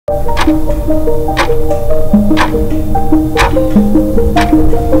Hello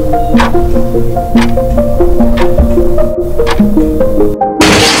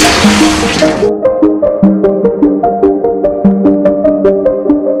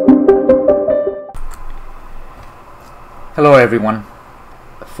everyone.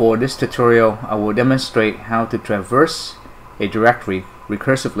 For this tutorial, I will demonstrate how to traverse a directory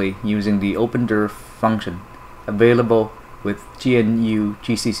recursively using the opendir function available with GNU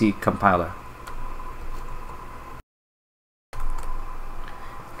GCC compiler.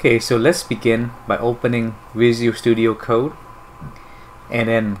 Okay, so let's begin by opening Visual Studio Code and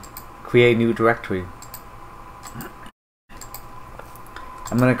then create a new directory.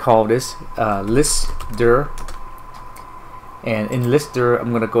 I'm going to call this listdir. And in listdir, I'm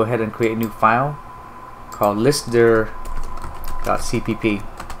going to go ahead and create a new file called listdir.cpp.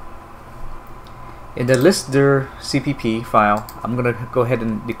 In the listdir.cpp file, I'm going to go ahead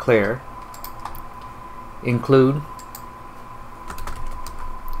and declare include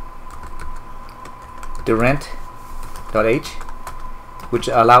dirent.h, which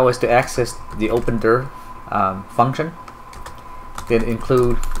allow us to access the opendir function. Then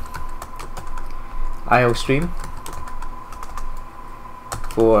include iostream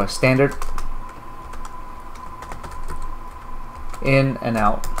for standard in and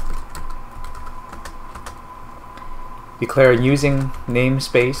out. Declare using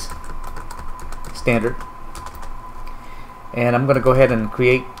namespace standard, and I'm going to go ahead and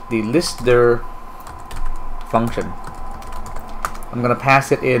create the listdir function. I'm going to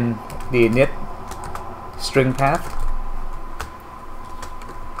pass it in the init string path,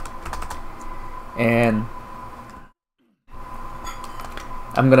 and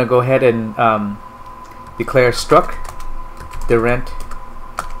I'm going to go ahead and declare struct dirent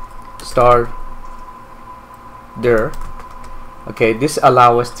star dir. Okay, this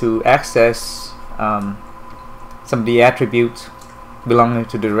allows us to access some of the attributes belonging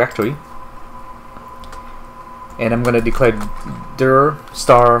to the directory. And I'm going to declare dir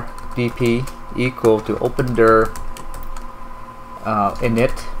star dp equal to opendir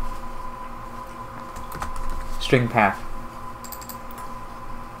init string path.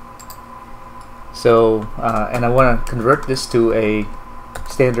 So, and I want to convert this to a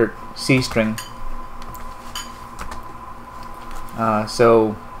standard C string.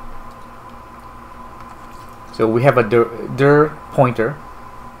 So we have a dir pointer,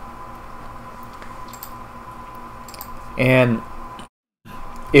 and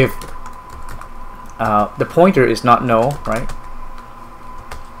if the pointer is not null, right,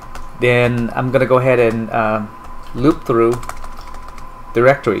 then I'm gonna go ahead and loop through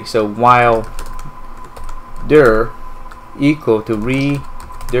directory. So while dir equal to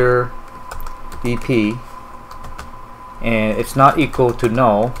redir dp and it's not equal to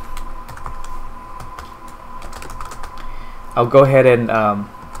null, I'll go ahead and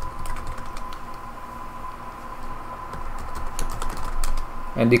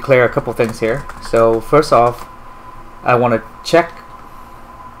declare a couple things here. So first off, I want to check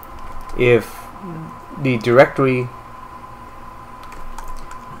if the directory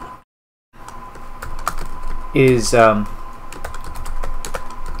is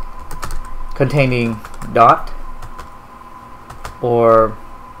containing dot or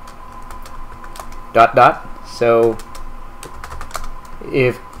dot dot. So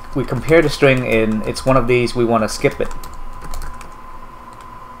if we compare the string and it's one of these, we want to skip it.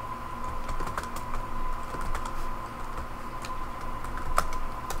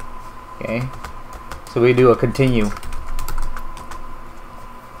 Okay, so we do a continue.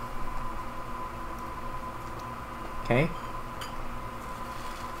 Okay,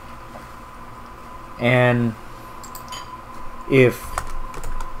 and if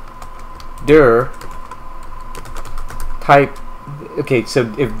dir type, okay,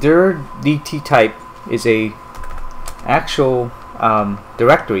 so if dir dt type is a actual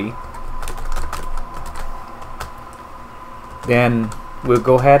directory, then we'll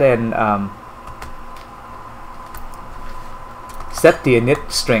go ahead and set the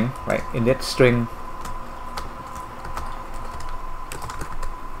init string, right? Init string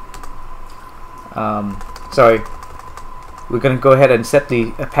sorry, we're going to go ahead and set the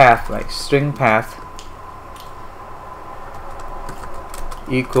path, like string path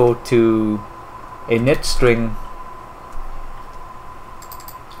equal to init string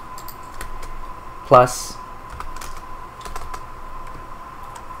plus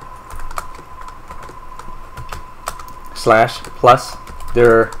slash plus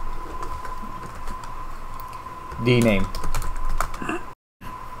dir dname.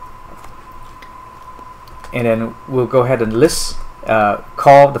 And then we'll go ahead and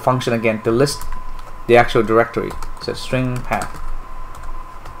call the function again to list the actual directory. So string path.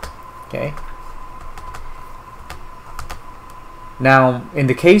 Okay. Now, in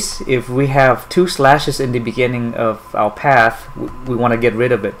the case if we have 2 slashes in the beginning of our path, we want to get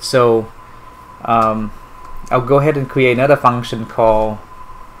rid of it. So I'll go ahead and create another function called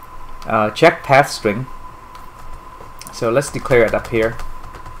check path string. So let's declare it up here.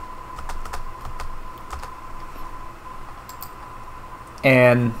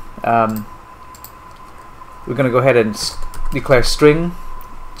 And we're going to go ahead and declare string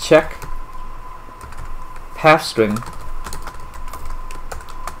check path string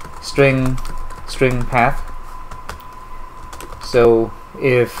string path. So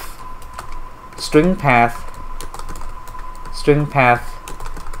if string path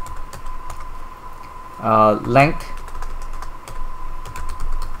length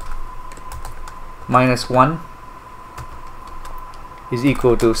 -1 is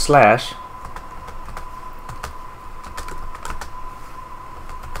equal to slash,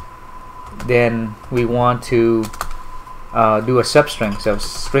 then we want to do a substring. So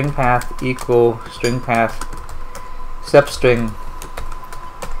string path equal string path substring.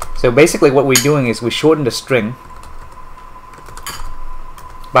 So basically what we're doing is we shorten the string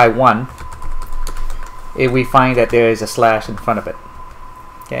by 1 if we find that there is a slash in front of it.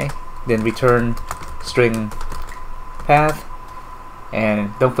 Okay, then return string path,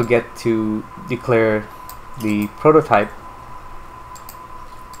 and don't forget to declare the prototype.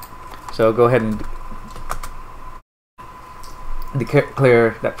 So go ahead and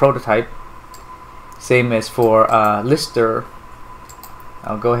declare that prototype. Same as for lister.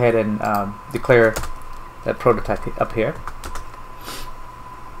 I'll go ahead and declare that prototype up here.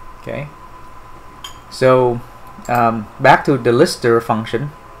 Okay. So back to the lister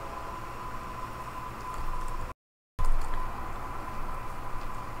function.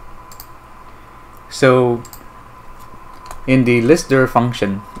 So in the lister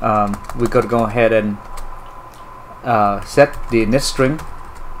function, we got to go ahead and set the init string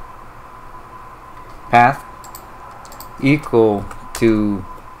path equal to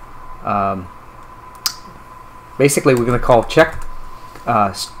basically we're going to call check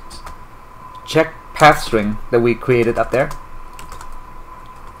path string that we created up there.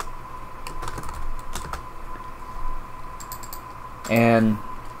 And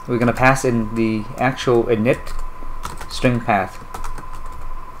we're going to pass in the actual init string path.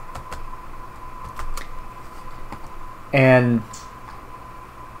 And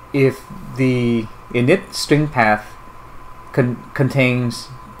if the init string path contains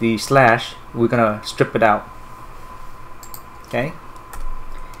the slash, we're going to strip it out. Okay.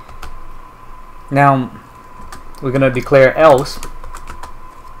 Now we're going to declare else,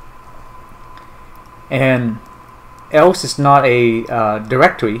 and else is not a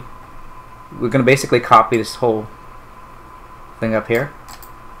directory. We're going to basically copy this whole thing up here.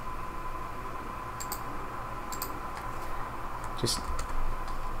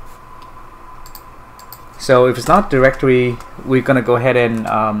 So if it's not directory, we're going to go ahead and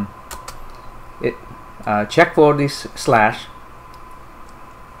check for this slash,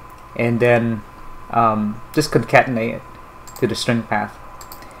 and then just concatenate it to the string path.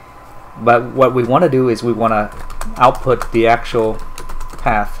 But what we want to do is we want to output the actual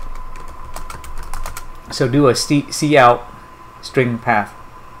path. So do a cout string path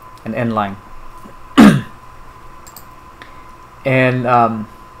and end line. And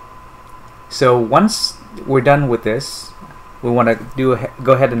so once we're done with this, we want to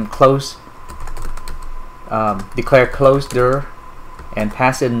go ahead and close, declare closed dir, and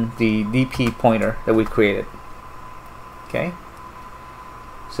pass in the DP pointer that we created. Okay,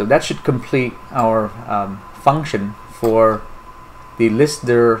 so that should complete our function for the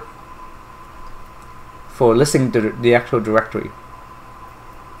lister, for listing the actual directory.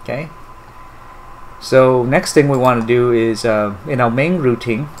 Okay, so next thing we want to do is in our main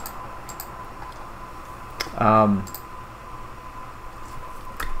routine,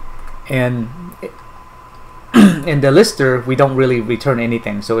 and in the lister we don't really return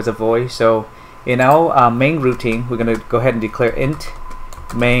anything, so it's a void. So in our main routine, we're going to go ahead and declare int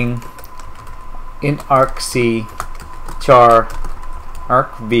main int argc char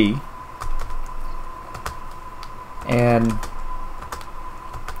argv, and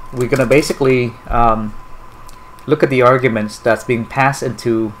we're going to basically look at the arguments that's being passed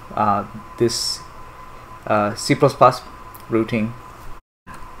into this C++ routine.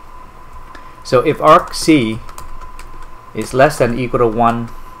 So if argc is less than or equal to 1,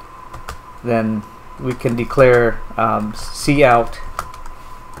 then we can declare cout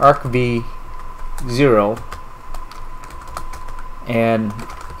argv 0 and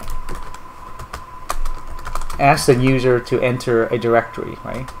ask the user to enter a directory,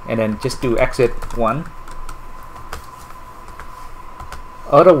 right? And then just do exit 1.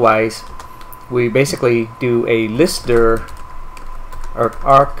 Otherwise, we basically do a listdir or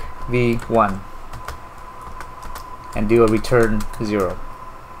argv1 and do a return 0.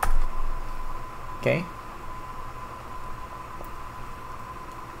 Okay.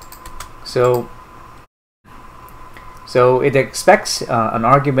 So it expects an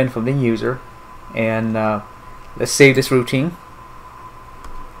argument from the user, and let's save this routine.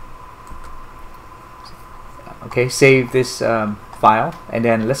 Okay, save this file, and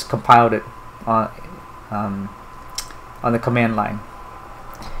then let's compile it on the command line.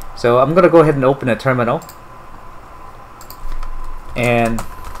 So I'm going to go ahead and open a terminal, and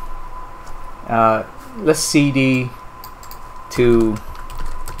let's cd to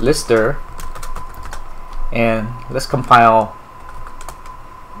listdir, and let's compile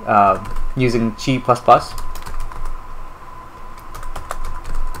using G++.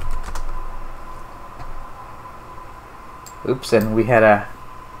 Oops, and we had a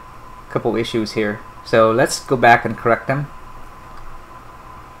couple issues here, so let's go back and correct them.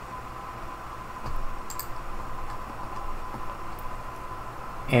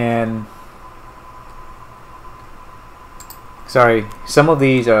 And sorry, some of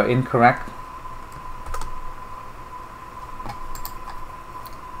these are incorrect.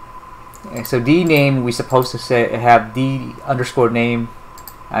 So d name, we supposed to say have d underscore name.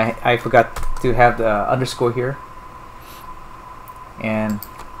 I forgot to have the underscore here. And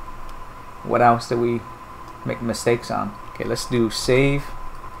what else did we make mistakes on? Okay, let's do save.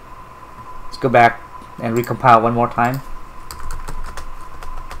 Let's go back and recompile one more time.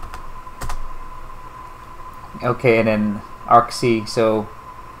 Okay, and then argc. So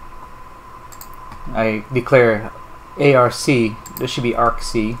I declare arc. This should be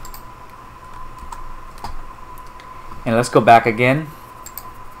argc. And let's go back again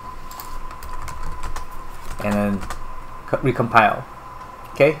and then recompile.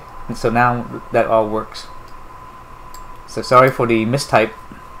 Okay, and so now that all works. So sorry for the mistype.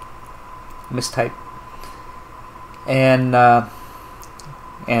 And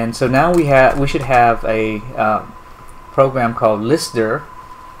so now we should have a program called listdir.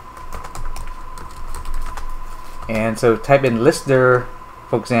 And so type in listdir,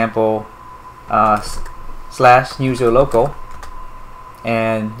 for example, / user local,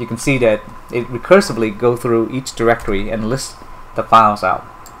 and you can see that it recursively go through each directory and list the files out.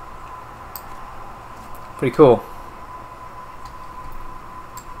 Pretty cool.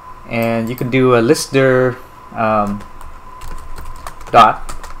 And you can do a listdir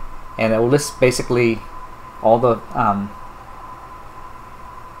dot, and it will list basically all the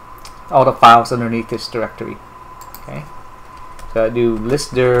files underneath this directory. Okay, so I do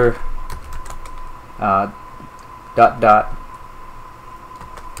listdir dot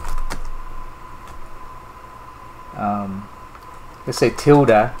let's say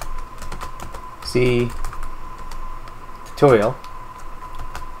tilde C tutorial,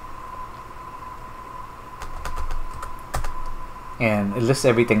 and it lists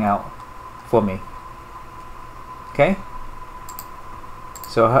everything out for me. Okay,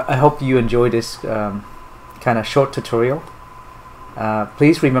 so I hope you enjoyed this kind of short tutorial.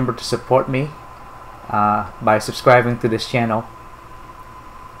 Please remember to support me by subscribing to this channel,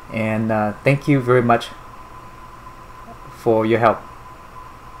 and thank you very much for your help.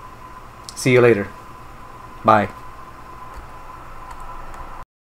 See you later. Bye.